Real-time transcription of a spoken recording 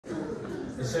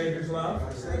The Savior's Love?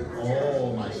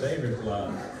 Oh, My Savior's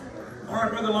Love. All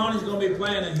right, Brother Lonnie's going to be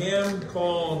playing a hymn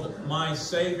called My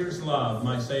Savior's Love.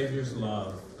 My Savior's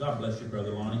Love. God bless you,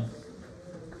 Brother Lonnie.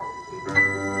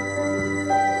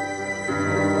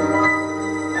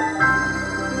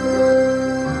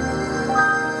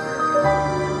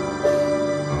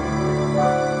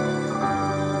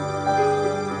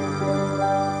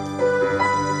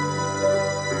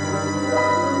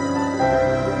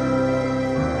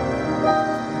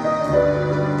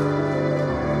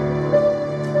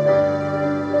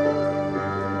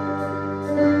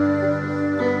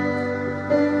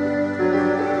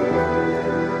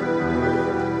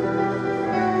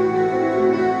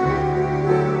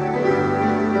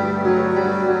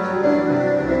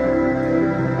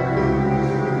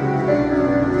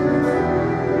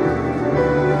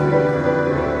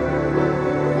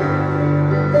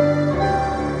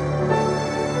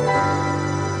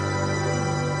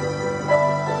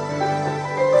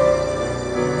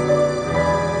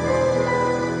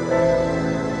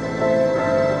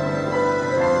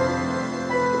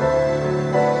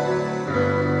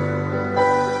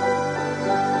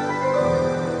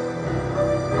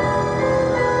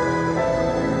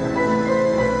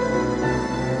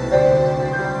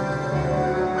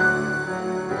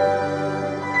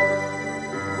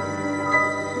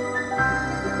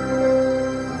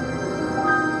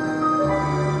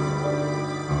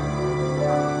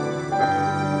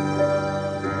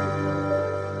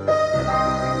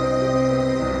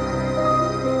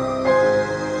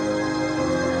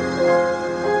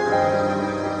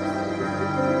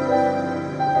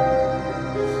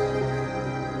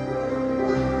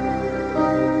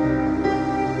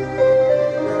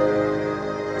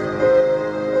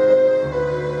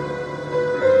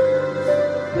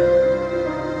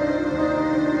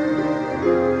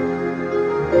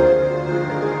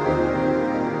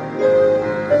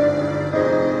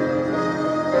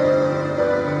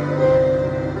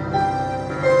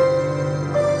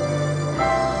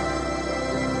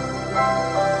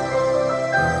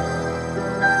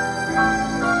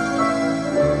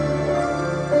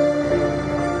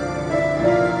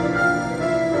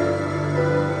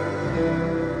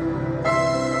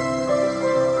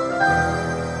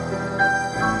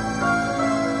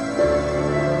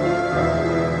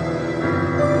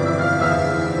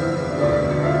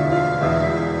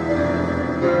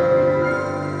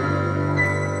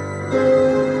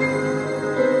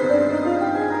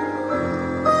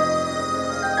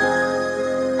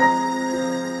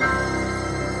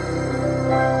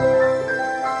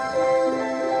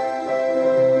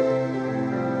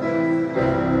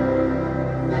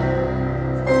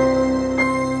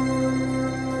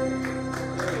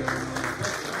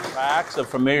 A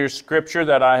familiar scripture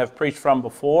that I have preached from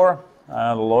before.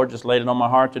 The Lord just laid it on my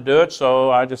heart to do it,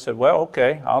 so I just said, well,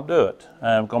 okay, I'll do it.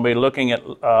 I'm going to be looking at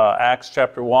Acts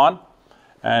chapter 1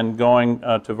 and going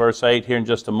to verse 8 here in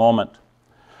just a moment.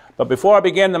 But before I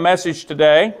begin the message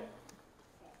today,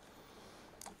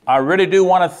 I really do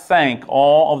want to thank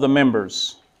all of the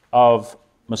members of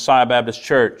Messiah Baptist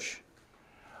Church.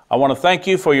 I want to thank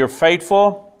you for your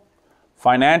faithful,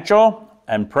 financial,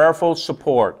 and prayerful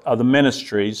support of the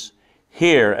ministries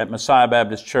here at Messiah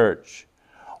Baptist Church.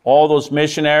 All those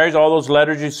missionaries, all those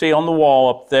letters you see on the wall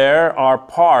up there are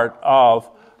part of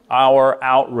our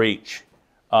outreach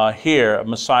here at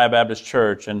Messiah Baptist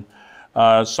Church. And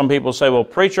some people say, well,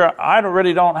 preacher, I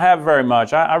really don't have very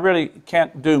much. I really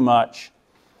can't do much.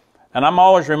 And I'm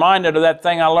always reminded of that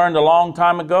thing I learned a long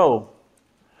time ago.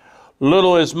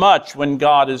 Little is much when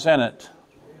God is in it.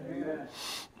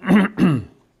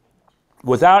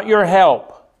 Without your help,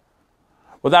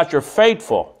 without your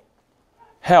faithful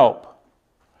help,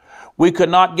 we could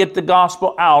not get the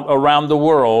gospel out around the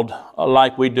world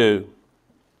like we do.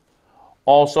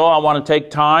 Also, I want to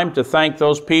take time to thank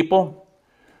those people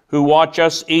who watch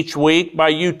us each week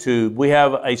by YouTube. We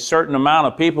have a certain amount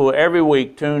of people who every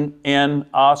week tune in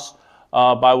us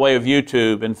by way of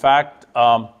YouTube. In fact,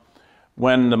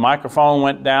 when the microphone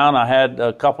went down, I had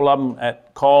a couple of them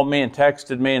that called me and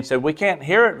texted me and said, we can't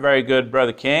hear it very good,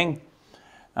 Brother King.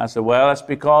 I said, well, that's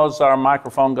because our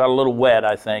microphone got a little wet,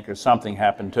 I think, or something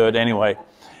happened to it. Anyway,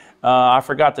 I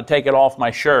forgot to take it off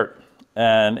my shirt.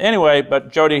 And anyway,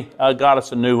 but Jody got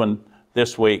us a new one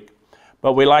this week.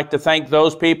 But we like to thank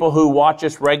those people who watch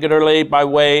us regularly by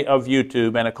way of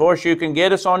YouTube. And of course, you can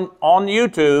get us on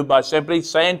YouTube by simply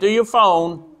saying to your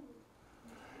phone,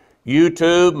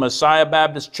 YouTube, Messiah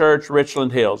Baptist Church,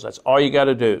 Richland Hills. That's all you got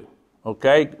to do.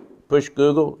 Okay? Push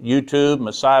Google, YouTube,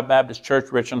 Messiah Baptist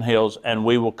Church, Richland Hills, and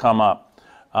we will come up.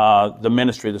 The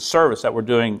ministry, the service that we're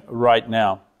doing right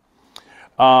now.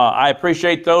 I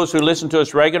appreciate those who listen to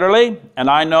us regularly, and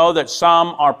I know that some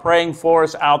are praying for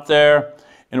us out there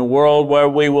in a world where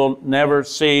we will never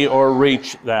see or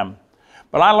reach them.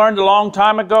 But I learned a long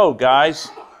time ago, guys.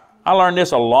 I learned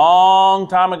this a long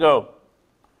time ago.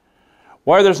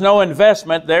 Where there's no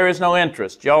investment, there is no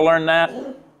interest. Y'all learn that?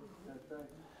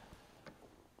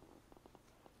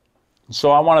 So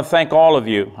I want to thank all of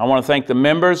you. I want to thank the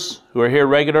members who are here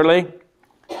regularly,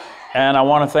 and I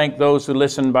want to thank those who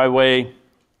listen by way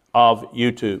of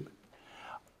YouTube.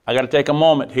 I got to take a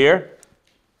moment here.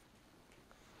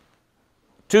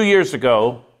 2 years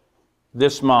ago,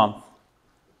 this month,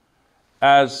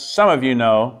 as some of you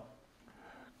know,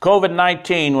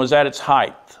 COVID-19 was at its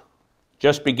height,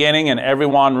 just beginning, and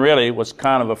everyone really was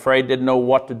kind of afraid, didn't know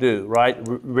what to do, right?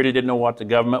 Really didn't know what the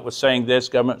government was saying this,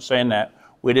 government was saying that.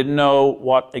 We didn't know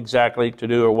what exactly to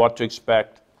do or what to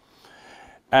expect.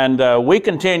 And we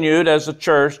continued as a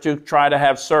church to try to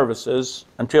have services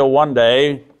until one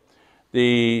day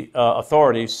the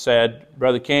authorities said,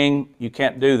 Brother King, you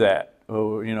can't do that.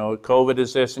 Or, you know, COVID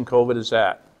is this and COVID is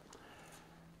that.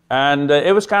 And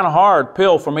it was kind of hard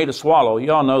pill for me to swallow.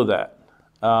 You all know that.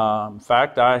 In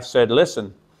fact, I said,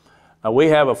 listen, we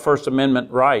have a First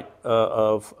Amendment right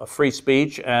of free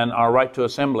speech and our right to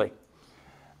assembly.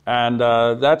 And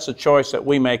that's a choice that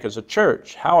we make as a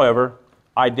church. However,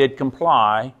 I did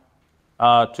comply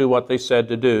to what they said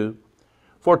to do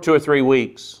for 2 or 3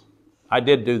 weeks. I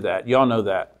did do that. Y'all know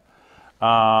that.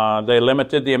 They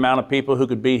limited the amount of people who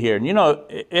could be here. And you know,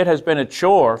 it has been a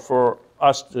chore for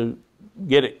us to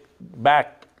get it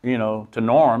back, you know, to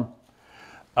norm.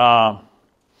 But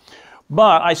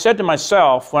I said to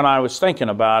myself when I was thinking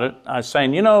about it, I was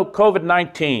saying, you know,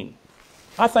 COVID-19,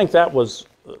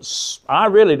 I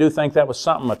really do think that was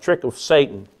something, a trick of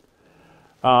Satan.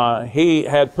 He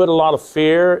had put a lot of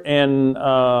fear in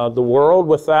the world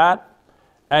with that,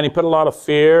 and he put a lot of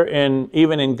fear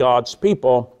even in God's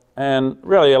people. And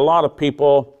really, a lot of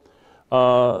people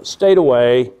stayed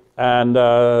away, and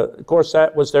of course,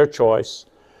 that was their choice.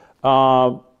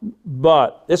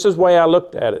 But this is the way I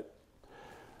looked at it.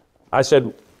 I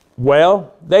said,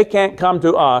 well, they can't come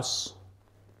to us,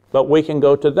 but we can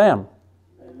go to them.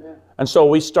 Amen. And so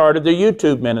we started the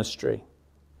YouTube ministry.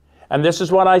 And this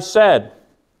is what I said.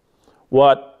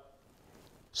 What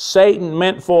Satan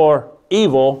meant for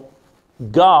evil,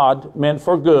 God meant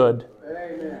for good.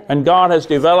 Amen. And God has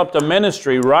developed a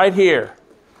ministry right here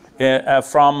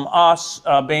from us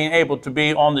being able to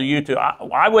be on the YouTube.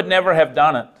 I would never have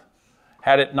done it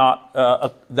had it not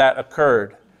that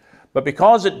occurred. But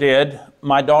because it did,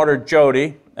 my daughter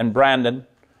Jody and Brandon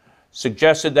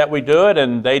suggested that we do it,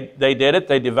 and they did it.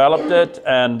 They developed it,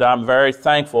 and I'm very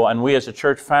thankful. And we as a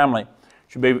church family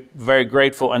should be very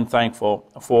grateful and thankful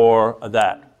for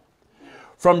that.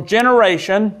 From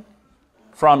generation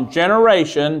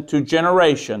to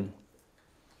generation,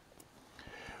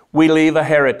 we leave a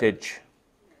heritage.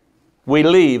 We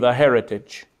leave a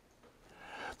heritage.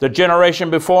 The generation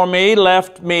before me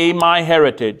left me my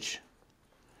heritage,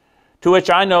 to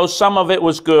which I know some of it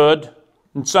was good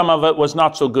and some of it was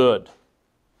not so good.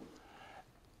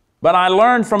 But I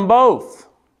learned from both.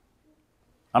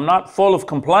 I'm not full of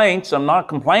complaints. I'm not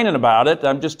complaining about it.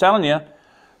 I'm just telling you,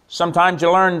 sometimes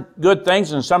you learn good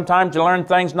things and sometimes you learn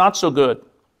things not so good.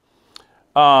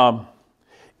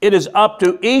 It is up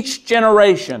to each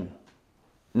generation.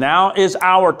 Now is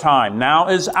our time. Now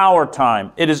is our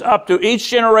time. It is up to each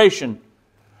generation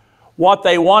what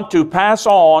they want to pass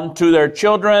on to their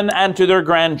children and to their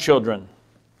grandchildren.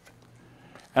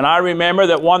 And I remember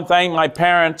that one thing my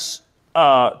parents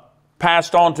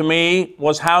passed on to me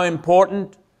was how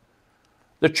important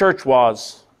the church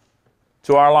was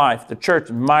to our life. The church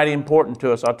is mighty important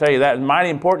to us. I'll tell you that. It's mighty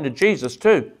important to Jesus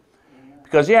too,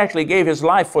 because he actually gave his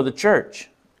life for the church.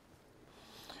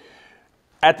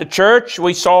 At the church,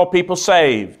 we saw people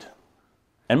saved.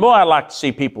 And boy, I'd like to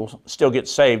see people still get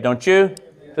saved, don't you?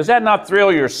 Does that not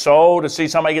thrill your soul to see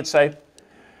somebody get saved?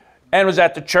 And it was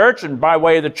at the church and by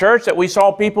way of the church that we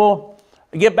saw people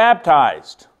get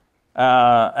baptized.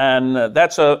 And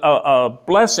that's a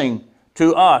blessing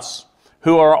to us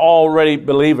who are already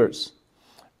believers.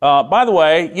 By the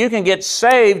way, you can get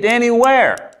saved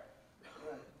anywhere.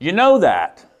 You know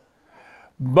that.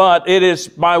 But it is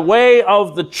by way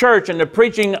of the church and the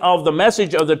preaching of the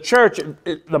message of the church.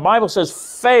 The Bible says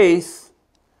faith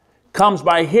comes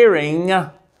by hearing,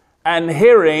 and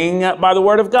hearing by the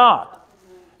Word of God.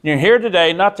 You're here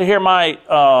today not to hear my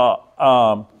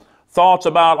thoughts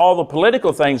about all the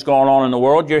political things going on in the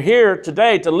world. You're here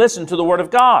today to listen to the Word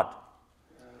of God.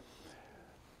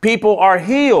 People are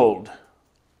healed.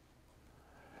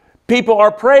 People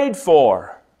are prayed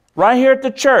for. right here at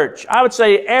the church. I would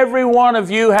say every one of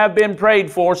you have been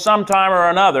prayed for sometime or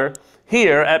another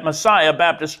here at Messiah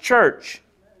Baptist Church.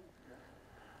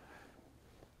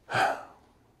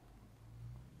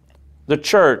 The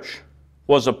church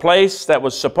was a place that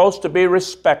was supposed to be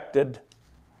respected.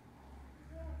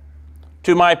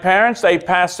 To my parents, they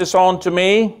passed this on to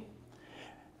me.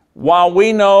 While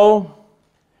we know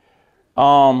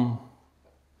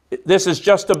this is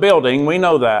just a building, we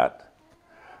know that.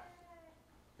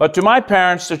 But to my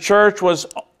parents, the church was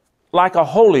like a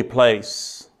holy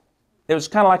place. It was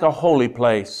kind of like a holy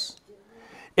place.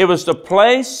 It was the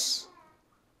place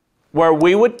where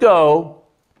we would go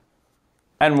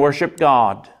and worship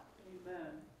God. Amen.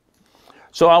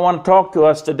 So I want to talk to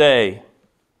us today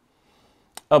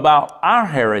about our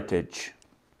heritage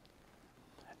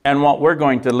and what we're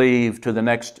going to leave to the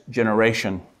next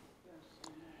generation.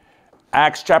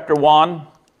 Acts chapter 1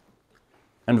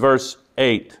 and verse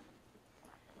 8.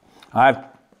 I've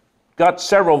got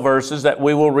several verses that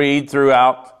we will read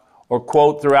throughout or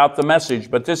quote throughout the message,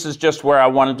 but this is just where I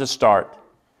wanted to start.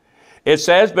 It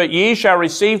says, "But ye shall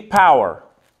receive power,"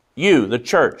 you, the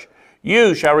church,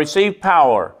 "you shall receive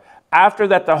power after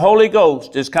that the Holy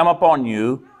Ghost is come upon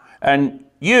you, and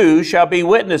you shall be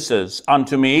witnesses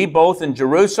unto me both in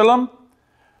Jerusalem,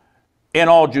 in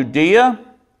all Judea,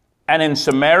 and in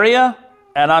Samaria,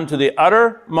 and unto the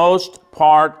uttermost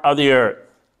part of the earth."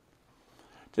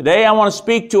 Today I want to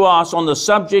speak to us on the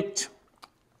subject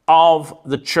of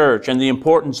the church and the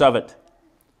importance of it.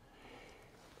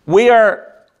 We are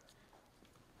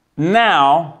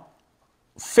now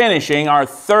finishing our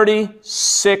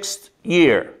 36th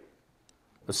year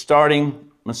of starting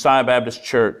Messiah Baptist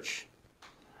Church.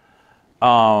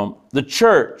 The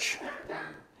church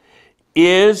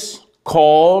is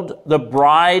called the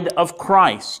bride of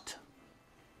Christ.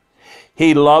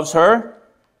 He loves her.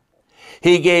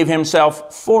 He gave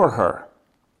himself for her.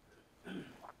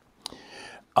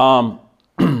 And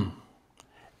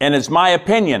it's my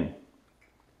opinion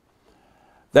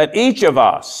that each of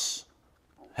us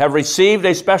have received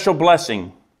a special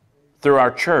blessing through our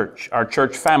church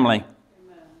family.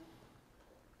 Amen.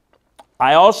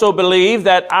 I also believe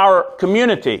that our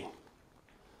community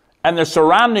and the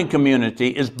surrounding community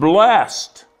is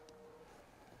blessed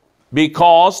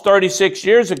because 36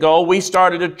 years ago we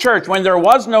started a church. When there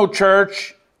was no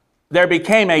church, there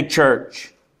became a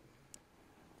church.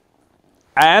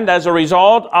 And as a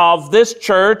result of this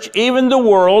church, even the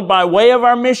world, by way of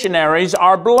our missionaries,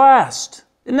 are blessed.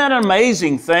 Isn't that an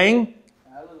amazing thing?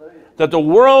 Hallelujah. That the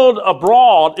world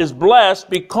abroad is blessed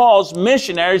because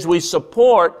missionaries we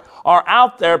support are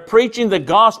out there preaching the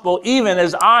gospel, even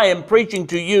as I am preaching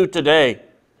to you today.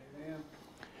 Amen.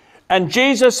 And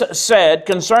Jesus said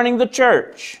concerning the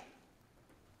church,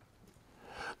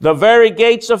 "The very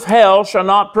gates of hell shall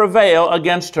not prevail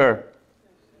against her."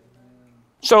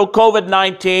 So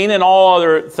COVID-19 and all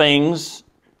other things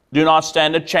do not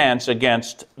stand a chance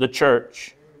against the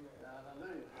church.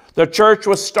 The church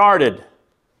was started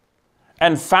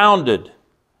and founded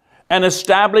and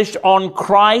established on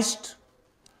Christ,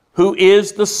 who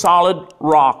is the solid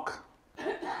rock.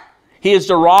 He is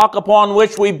the rock upon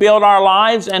which we build our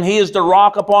lives, and He is the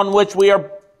rock upon which we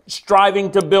are striving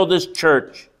to build this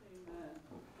church.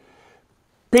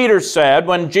 Peter said,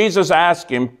 when Jesus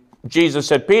asked him, Jesus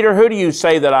said, "Peter, who do you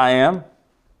say that I am?"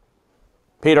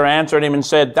 Peter answered him and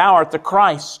said, "Thou art the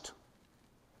Christ,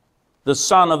 the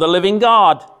Son of the living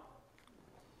God."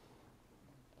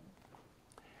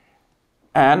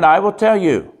 And I will tell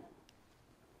you,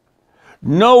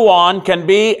 no one can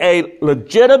be a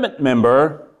legitimate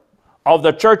member of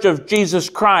the Church of Jesus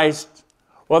Christ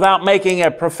without making a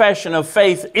profession of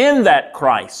faith in that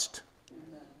Christ.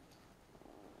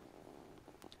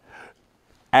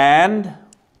 And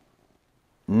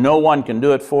no one can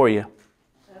do it for you.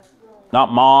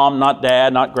 Not mom, not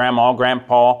dad, not grandma,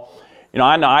 grandpa. You know,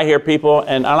 I hear people,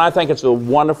 and I think it's a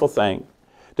wonderful thing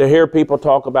to hear people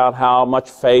talk about how much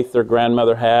faith their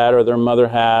grandmother had or their mother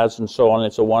has and so on.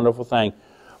 It's a wonderful thing.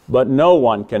 But no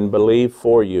one can believe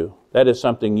for you. That is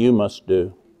something you must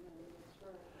do.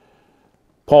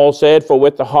 Paul said, "For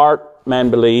with the heart man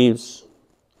believes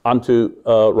unto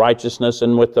righteousness,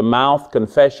 and with the mouth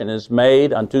confession is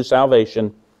made unto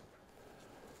salvation."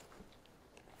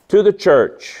 To the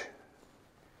church,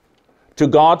 to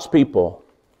God's people,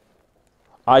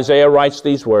 Isaiah writes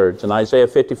these words in Isaiah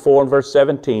 54 and verse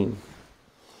 17.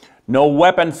 "No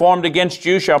weapon formed against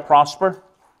you shall prosper.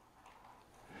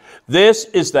 This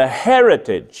is the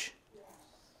heritage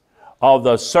of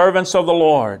the servants of the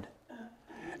Lord."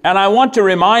 And I want to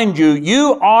remind you,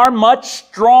 you are much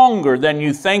stronger than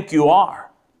you think you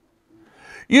are.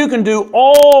 You can do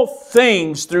all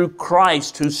things through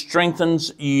Christ who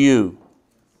strengthens you.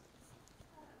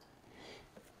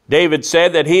 David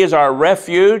said that he is our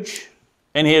refuge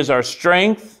and he is our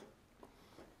strength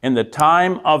in the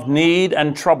time of need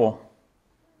and trouble.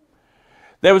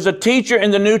 There was a teacher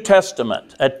in the New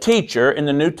Testament,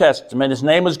 his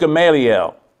name was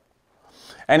Gamaliel.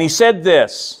 And he said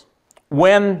this,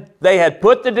 when they had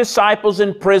put the disciples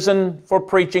in prison for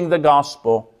preaching the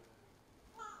gospel.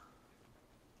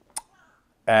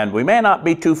 And we may not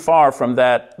be too far from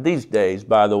that these days,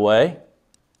 by the way.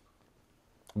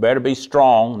 Better be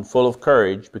strong and full of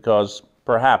courage, because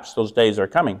perhaps those days are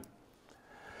coming.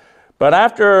 But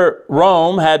after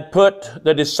Rome had put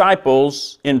the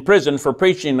disciples in prison for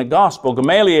preaching the gospel,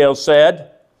 Gamaliel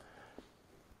said,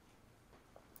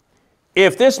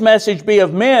 if this message be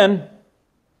of men,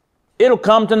 it'll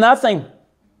come to nothing.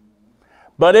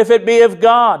 But if it be of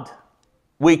God,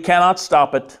 we cannot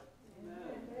stop it.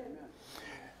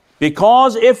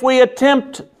 Because if we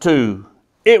attempt to,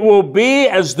 it will be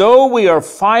as though we are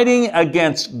fighting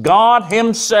against God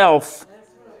Himself.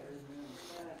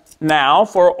 Now,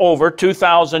 for over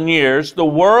 2,000 years, the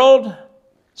world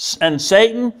and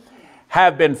Satan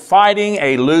have been fighting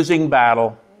a losing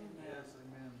battle.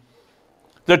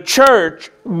 The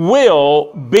church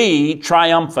will be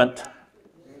triumphant.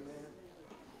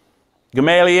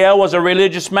 Gamaliel was a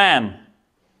religious man.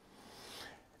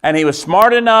 And he was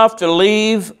smart enough to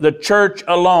leave the church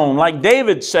alone. Like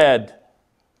David said,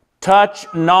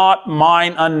 touch not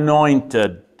mine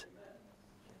anointed.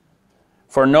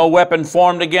 For no weapon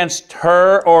formed against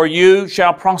her or you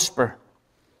shall prosper.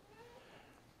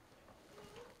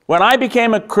 When I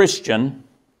became a Christian,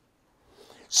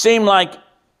 seemed like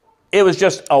it was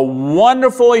just a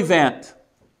wonderful event.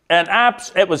 And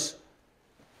it was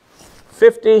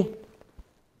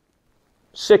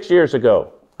 56 years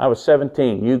ago. I was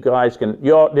 17. You guys did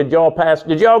y'all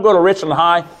go to Richland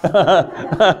High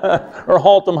or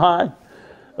Haltom High?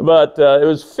 But it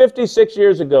was 56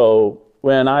 years ago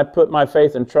when I put my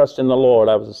faith and trust in the Lord.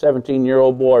 I was a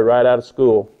 17-year-old boy right out of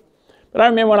school. But I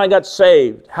remember when I got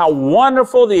saved, how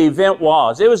wonderful the event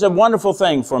was. It was a wonderful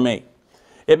thing for me.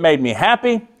 It made me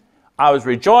happy. I was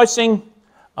rejoicing.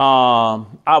 I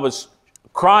was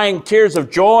crying tears of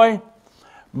joy.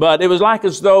 But it was like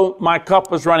as though my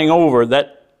cup was running over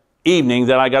that evening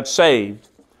that I got saved.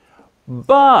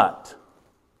 But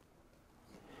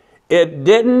it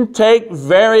didn't take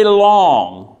very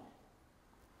long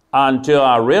until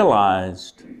I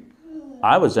realized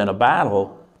I was in a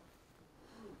battle.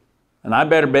 And I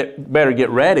better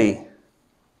get ready.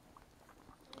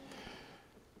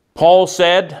 Paul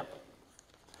said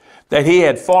that he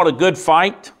had fought a good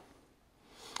fight,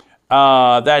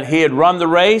 that he had run the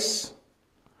race,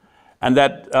 and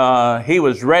that he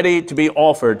was ready to be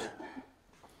offered.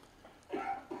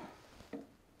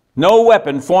 No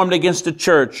weapon formed against the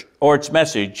church or its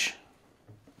message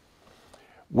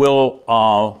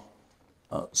will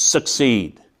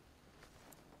succeed.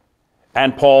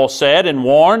 And Paul said and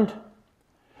warned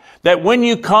that when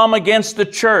you come against the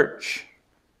church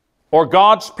or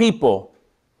God's people,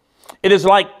 it is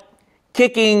like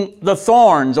kicking the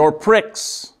thorns or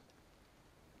pricks.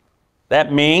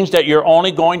 That means that you're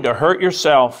only going to hurt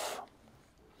yourself.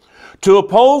 To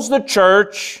oppose the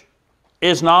church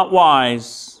is not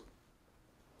wise,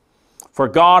 for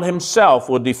God Himself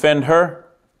will defend her,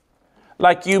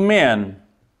 like you men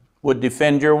would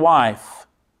defend your wife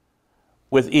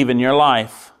with even your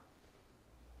life.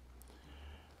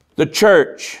 The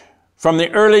church, from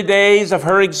the early days of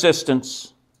her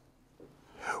existence,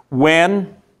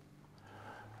 when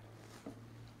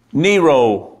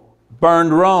Nero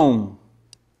burned Rome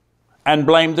and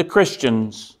blamed the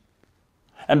Christians,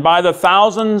 and by the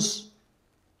thousands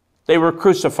they were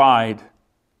crucified.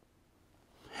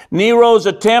 Nero's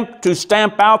attempt to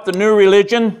stamp out the new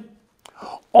religion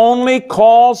only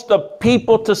caused the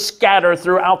people to scatter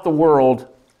throughout the world.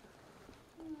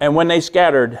 And when they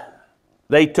scattered,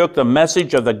 they took the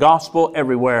message of the gospel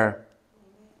everywhere.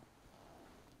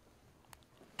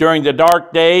 During the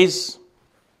dark days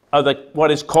of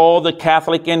what is called the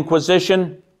Catholic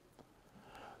Inquisition,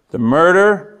 the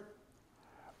murder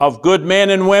of good men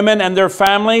and women and their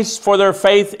families for their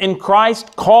faith in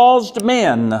Christ caused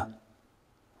men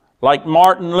like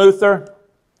Martin Luther,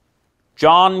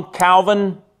 John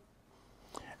Calvin,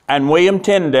 and William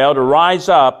Tyndale to rise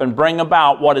up and bring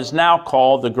about what is now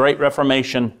called the Great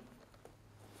Reformation.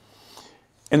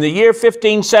 In the year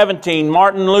 1517,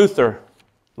 Martin Luther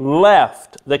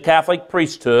left the Catholic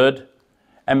priesthood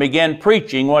and began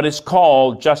preaching what is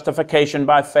called justification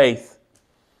by faith.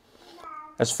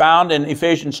 As found in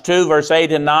Ephesians 2, verse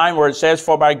 8 and 9, where it says,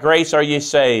 "For by grace are ye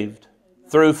saved,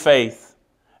 through faith,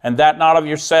 and that not of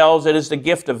yourselves, it is the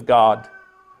gift of God,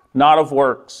 not of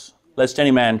works, lest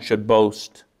any man should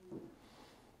boast.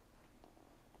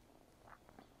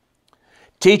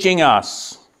 Teaching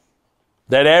us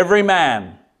that every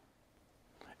man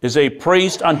is a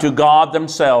priest unto God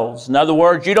themselves. In other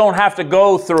words, you don't have to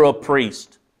go through a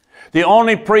priest. The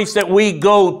only priest that we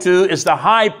go to is the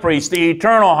high priest, the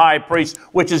eternal high priest,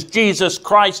 which is Jesus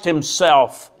Christ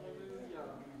himself.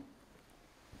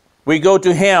 We go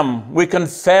to him. We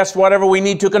confess whatever we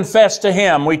need to confess to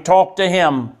him. We talk to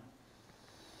him.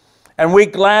 And we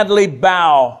gladly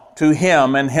bow to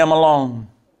him and him alone.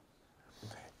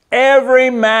 Every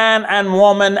man and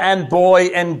woman and boy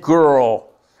and girl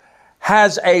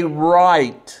has a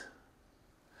right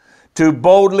to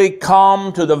boldly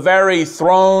come to the very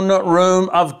throne room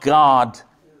of God.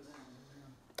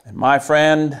 And my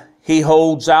friend, he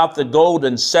holds out the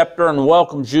golden scepter and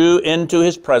welcomes you into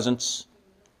his presence.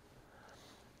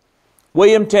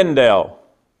 William Tyndale,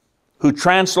 who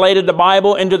translated the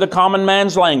Bible into the common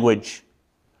man's language,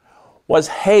 was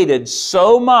hated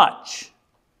so much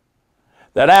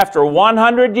that after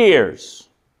 100 years,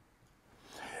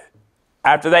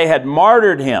 after they had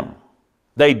martyred him,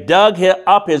 they dug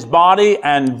up his body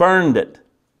and burned it.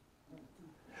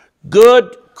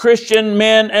 Good Christian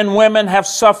men and women have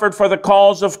suffered for the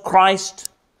cause of Christ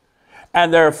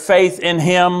and their faith in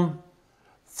him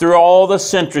through all the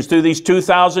centuries, through these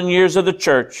 2,000 years of the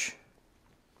church.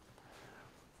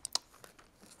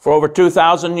 For over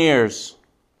 2,000 years,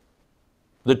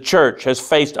 the church has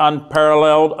faced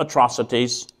unparalleled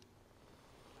atrocities.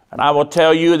 And I will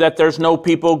tell you that there's no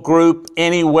people group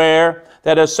anywhere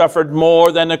that has suffered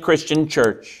more than the Christian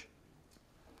church.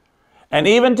 And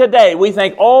even today, we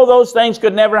think all those things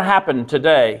could never happen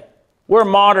today. We're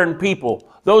modern people.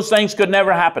 Those things could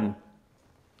never happen.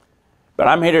 But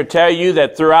I'm here to tell you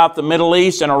that throughout the Middle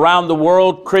East and around the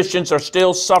world, Christians are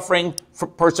still suffering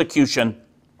from persecution.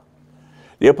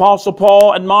 The Apostle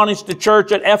Paul admonished the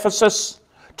church at Ephesus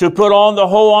to put on the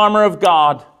whole armor of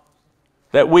God,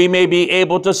 that we may be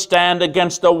able to stand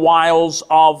against the wiles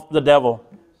of the devil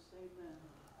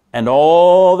and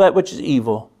all that which is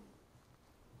evil.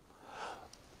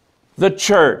 The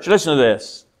church, listen to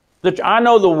this. I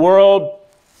know the world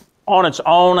on its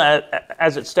own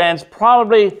as it stands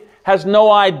probably has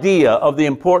no idea of the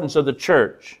importance of the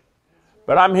church.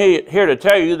 But I'm here to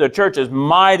tell you the church is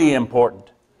mighty important.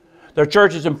 The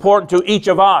church is important to each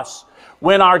of us.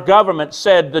 When our government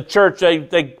said the church,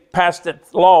 they passed a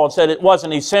law and said it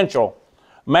wasn't essential.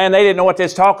 Man, they didn't know what they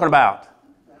was talking about.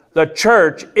 The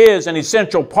church is an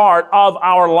essential part of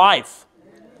our life.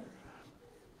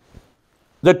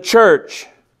 The church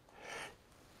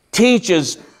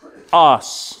teaches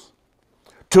us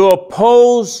to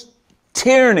oppose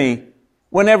tyranny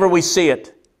whenever we see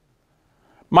it.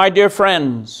 My dear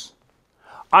friends,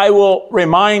 I will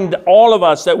remind all of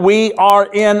us that we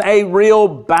are in a real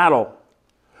battle.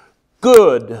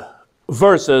 Good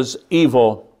versus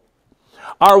evil.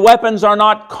 Our weapons are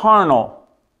not carnal,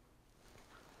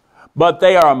 but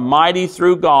they are mighty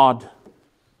through God.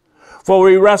 For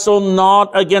we wrestle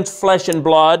not against flesh and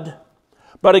blood,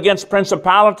 but against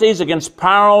principalities, against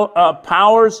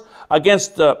powers,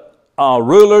 against the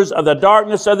rulers of the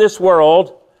darkness of this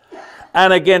world,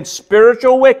 and against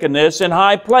spiritual wickedness in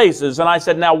high places. And I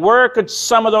said, now where could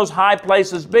some of those high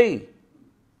places be?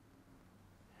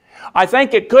 I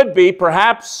think it could be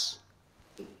perhaps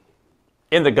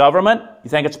in the government. You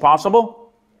think it's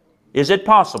possible? Is it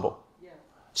possible? Yes.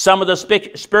 Some of the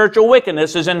spiritual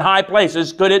wickedness is in high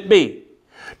places. Could it be?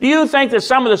 Do you think that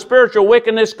some of the spiritual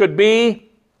wickedness could be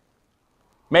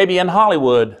maybe in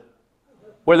Hollywood,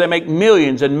 where they make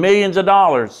millions and millions of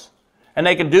dollars and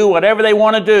they can do whatever they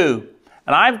want to do?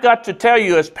 And I've got to tell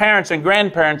you, as parents and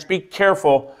grandparents, be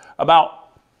careful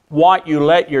about what you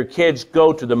let your kids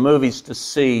go to the movies to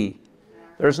see.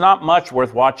 There's not much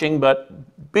worth watching,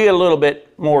 but be a little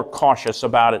bit more cautious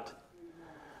about it.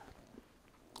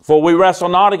 For we wrestle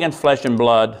not against flesh and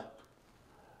blood,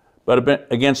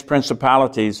 but against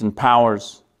principalities and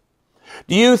powers.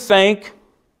 Do you think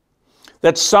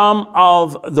that some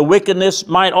of the wickedness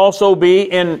might also be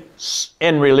in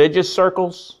religious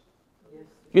circles?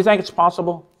 Do you think it's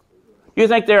possible? Do you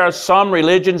think there are some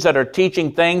religions that are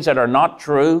teaching things that are not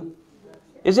true?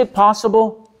 Is it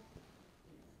possible?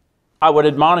 I would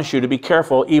admonish you to be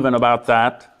careful even about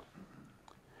that.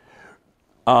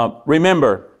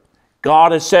 Remember,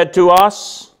 God has said to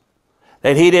us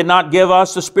that He did not give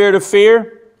us the spirit of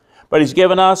fear, but He's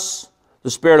given us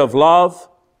the spirit of love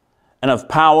and of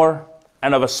power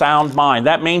and of a sound mind.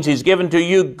 That means He's given to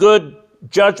you good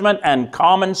judgment and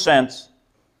common sense.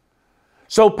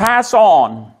 So pass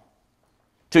on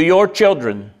to your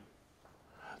children,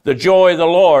 the joy of the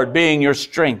Lord being your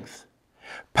strength.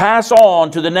 Pass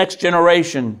on to the next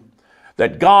generation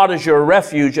that God is your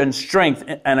refuge and strength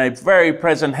and a very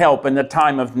present help in the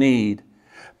time of need.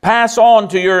 Pass on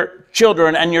to your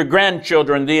children and your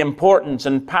grandchildren the importance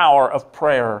and power of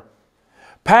prayer.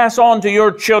 Pass on to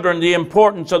your children the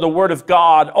importance of the Word of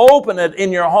God. Open it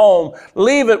in your home.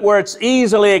 Leave it where it's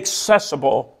easily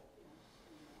accessible.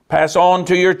 Pass on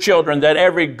to your children that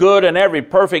every good and every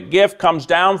perfect gift comes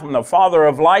down from the Father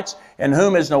of lights, in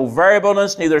whom is no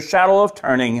variableness, neither shadow of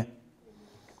turning.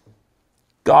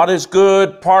 God is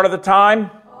good part of the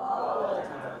time. All the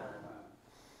time.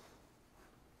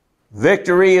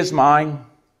 Victory is mine.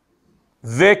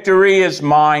 Victory is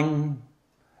mine.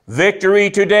 Victory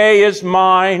today is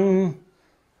mine.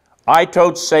 I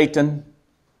told Satan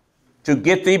to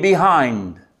get thee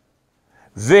behind.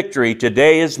 Victory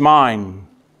today is mine.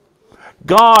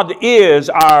 God is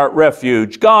our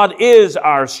refuge. God is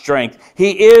our strength.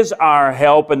 He is our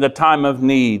help in the time of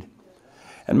need.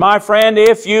 And my friend,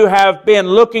 if you have been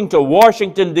looking to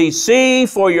Washington, D.C.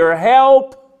 for your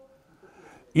help,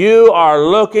 you are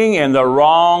looking in the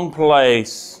wrong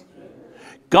place.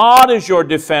 God is your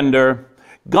defender.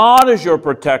 God is your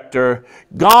protector.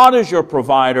 God is your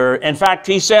provider. In fact,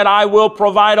 He said, I will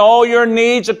provide all your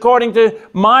needs according to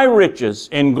my riches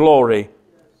in glory.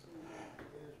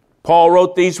 Paul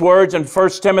wrote these words in 1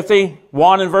 Timothy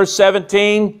 1 and verse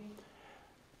 17.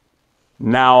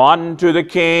 Now unto the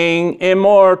King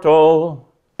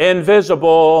immortal,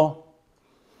 invisible,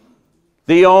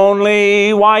 the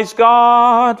only wise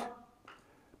God,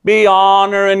 be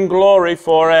honor and glory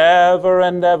forever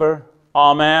and ever.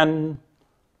 Amen.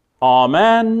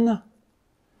 Amen.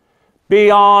 Be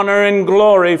honor and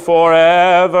glory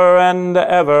forever and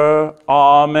ever.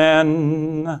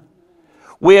 Amen.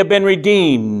 We have been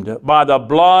redeemed by the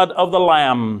blood of the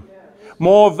Lamb,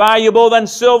 more valuable than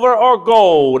silver or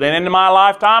gold. And in my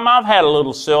lifetime, I've had a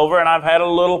little silver and I've had a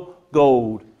little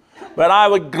gold. But I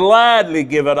would gladly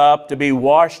give it up to be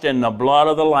washed in the blood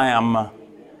of the Lamb.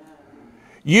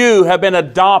 You have been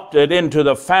adopted into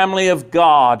the family of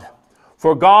God,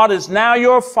 for God is now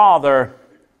your Father.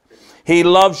 He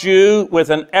loves you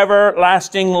with an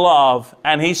everlasting love.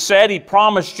 And He said, He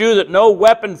promised you that no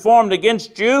weapon formed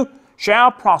against you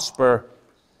shall prosper.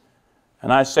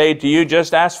 And I say to you,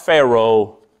 just ask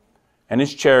Pharaoh and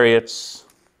his chariots.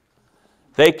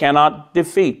 They cannot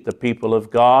defeat the people of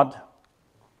God.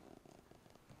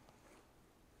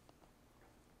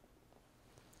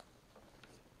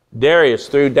 Darius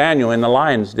threw Daniel in the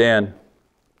lion's den.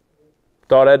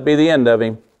 Thought that'd be the end of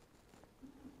him.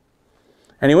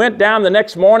 And he went down the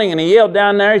next morning and he yelled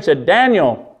down there, he said,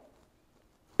 Daniel,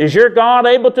 is your God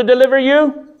able to deliver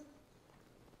you?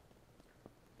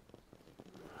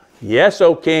 Yes,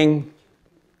 O king,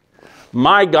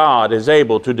 my God is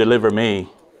able to deliver me.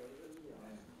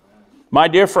 My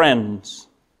dear friends,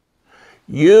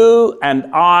 you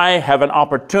and I have an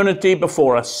opportunity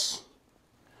before us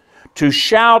to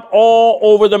shout all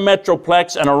over the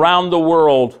Metroplex and around the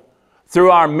world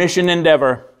through our mission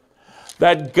endeavor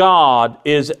that God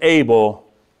is able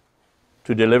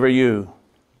to deliver you.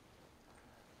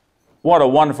 What a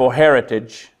wonderful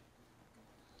heritage.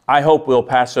 I hope we'll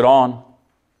pass it on.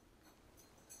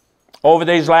 Over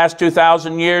these last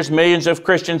 2,000 years, millions of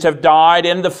Christians have died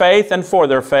in the faith and for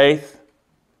their faith.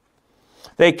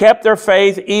 They kept their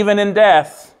faith even in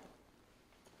death.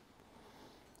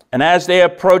 And as they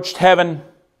approached heaven,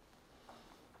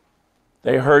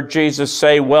 they heard Jesus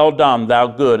say, well done, thou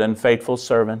good and faithful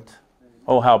servant.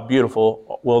 Oh, how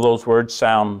beautiful will those words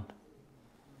sound.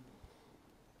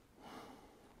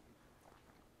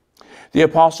 The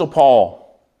Apostle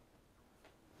Paul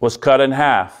was cut in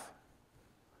half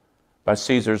by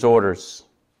Caesar's orders.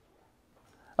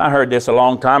 I heard this a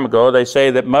long time ago. They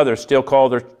say that mothers still call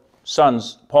their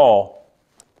sons Paul.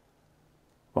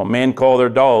 Well, men call their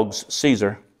dogs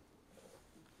Caesar.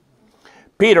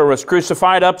 Peter was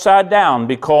crucified upside down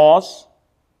because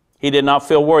he did not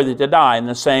feel worthy to die in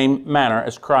the same manner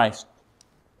as Christ.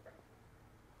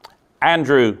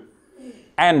 Andrew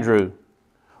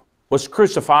was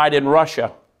crucified in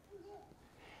Russia.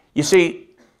 You see,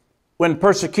 when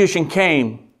persecution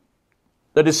came,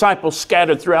 the disciples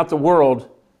scattered throughout the world,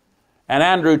 and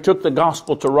Andrew took the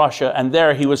gospel to Russia, and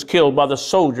there he was killed by the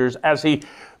soldiers as he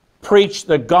preached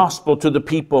the gospel to the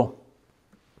people.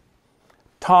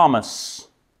 Thomas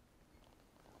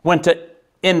went to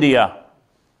India,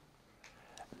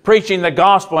 preaching the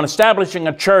gospel and establishing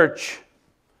a church.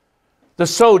 The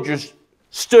soldiers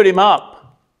stood him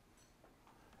up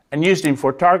and used him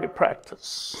for target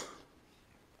practice,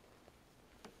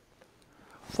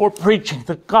 for preaching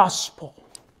the gospel.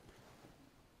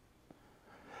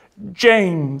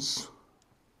 James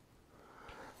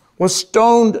was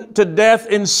stoned to death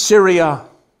in Syria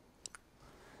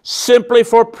simply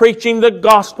for preaching the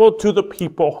gospel to the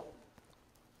people.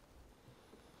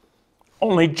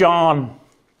 Only John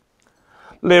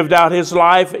lived out his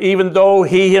life even though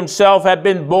he himself had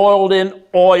been boiled in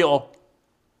oil.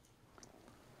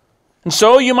 And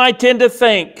so you might tend to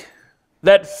think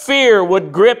that fear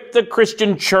would grip the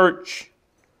Christian church.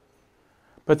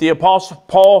 But the Apostle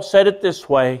Paul said it this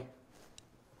way: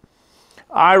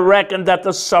 I reckon that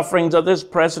the sufferings of this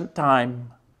present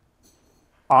time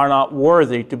are not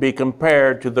worthy to be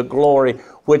compared to the glory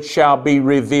which shall be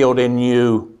revealed in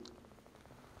you.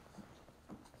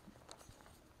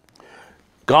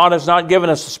 God has not given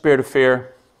us a spirit of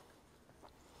fear,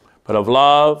 but of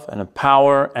love and of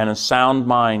power and a sound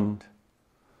mind.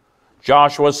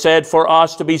 Joshua said for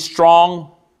us to be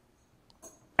strong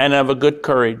and of a good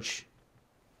courage.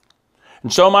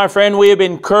 And so, my friend, we have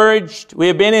been encouraged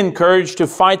to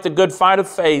fight the good fight of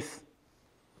faith.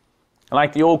 And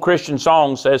like the old Christian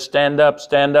song says, stand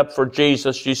up for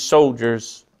Jesus, ye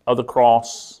soldiers of the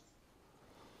cross.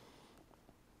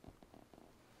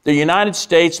 The United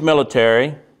States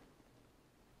military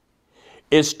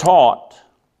is taught,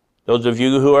 those of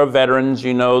you who are veterans,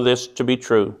 you know this to be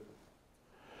true,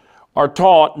 are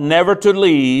taught never to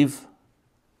leave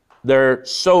their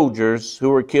soldiers who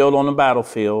were killed on the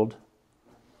battlefield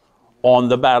on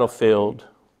the battlefield.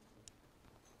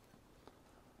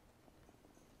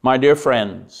 My dear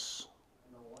friends,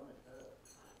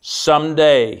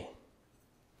 someday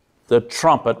the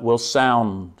trumpet will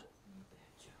sound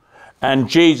and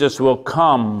Jesus will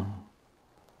come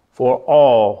for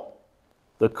all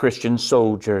the Christian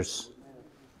soldiers.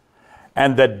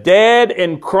 And the dead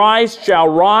in Christ shall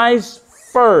rise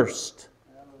first.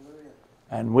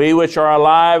 And we which are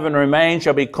alive and remain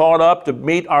shall be caught up to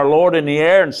meet our Lord in the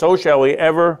air, and so shall we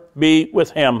ever be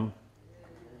with him.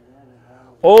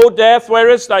 O death, where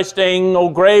is thy sting? O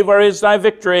grave, where is thy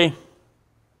victory?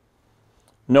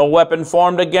 No weapon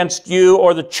formed against you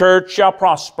or the church shall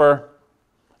prosper.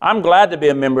 I'm glad to be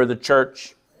a member of the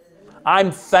church.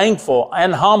 I'm thankful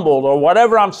and humbled, or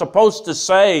whatever I'm supposed to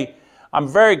say. I'm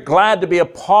very glad to be a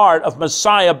part of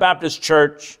Messiah Baptist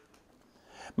Church.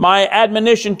 My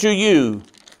admonition to you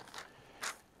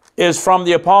is from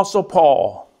the Apostle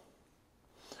Paul,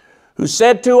 who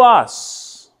said to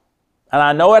us, and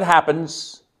I know it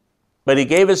happens, but he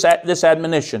gave us this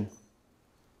admonition: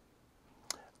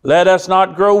 let us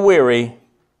not grow weary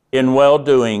in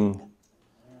well-doing,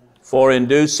 for in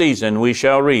due season we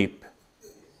shall reap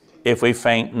if we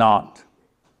faint not.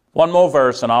 One more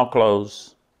verse and I'll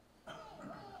close.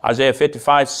 Isaiah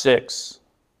 55:6.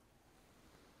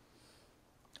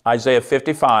 Isaiah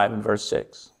 55 and verse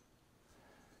 6.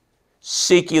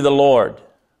 Seek ye the Lord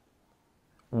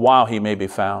while he may be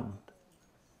found.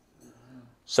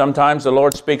 Sometimes the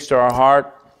Lord speaks to our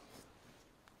heart.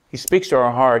 He speaks to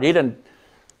our heart. He doesn't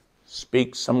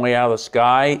speak some way out of the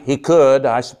sky. He could,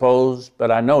 I suppose, but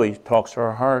I know he talks to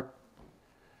our heart.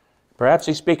 Perhaps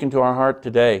he's speaking to our heart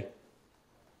today.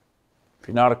 If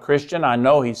you're not a Christian, I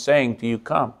know he's saying to you,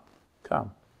 come,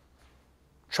 come.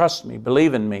 Trust me,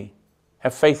 believe in me,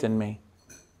 have faith in me.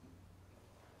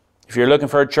 If you're looking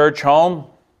for a church home,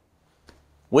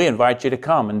 we invite you to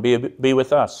come and be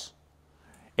with us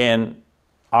in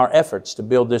our efforts to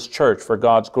build this church for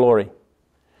God's glory.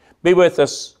 Be with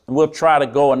us, and we'll try to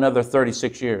go another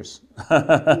 36 years.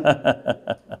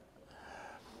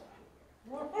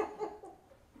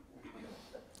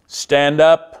 Stand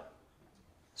up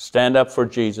for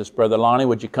Jesus. Brother Lonnie,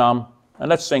 would you come? And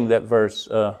let's sing that verse,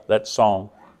 that song.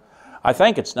 I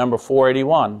think it's number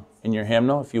 481 in your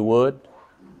hymnal, if you would.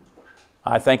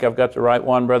 I think I've got the right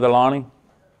one, Brother Lonnie.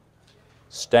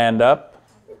 Stand up.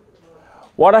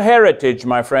 What a heritage,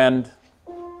 my friend.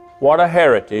 What a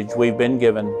heritage we've been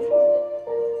given.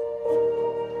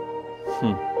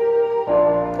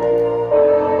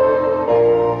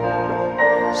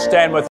 Stand with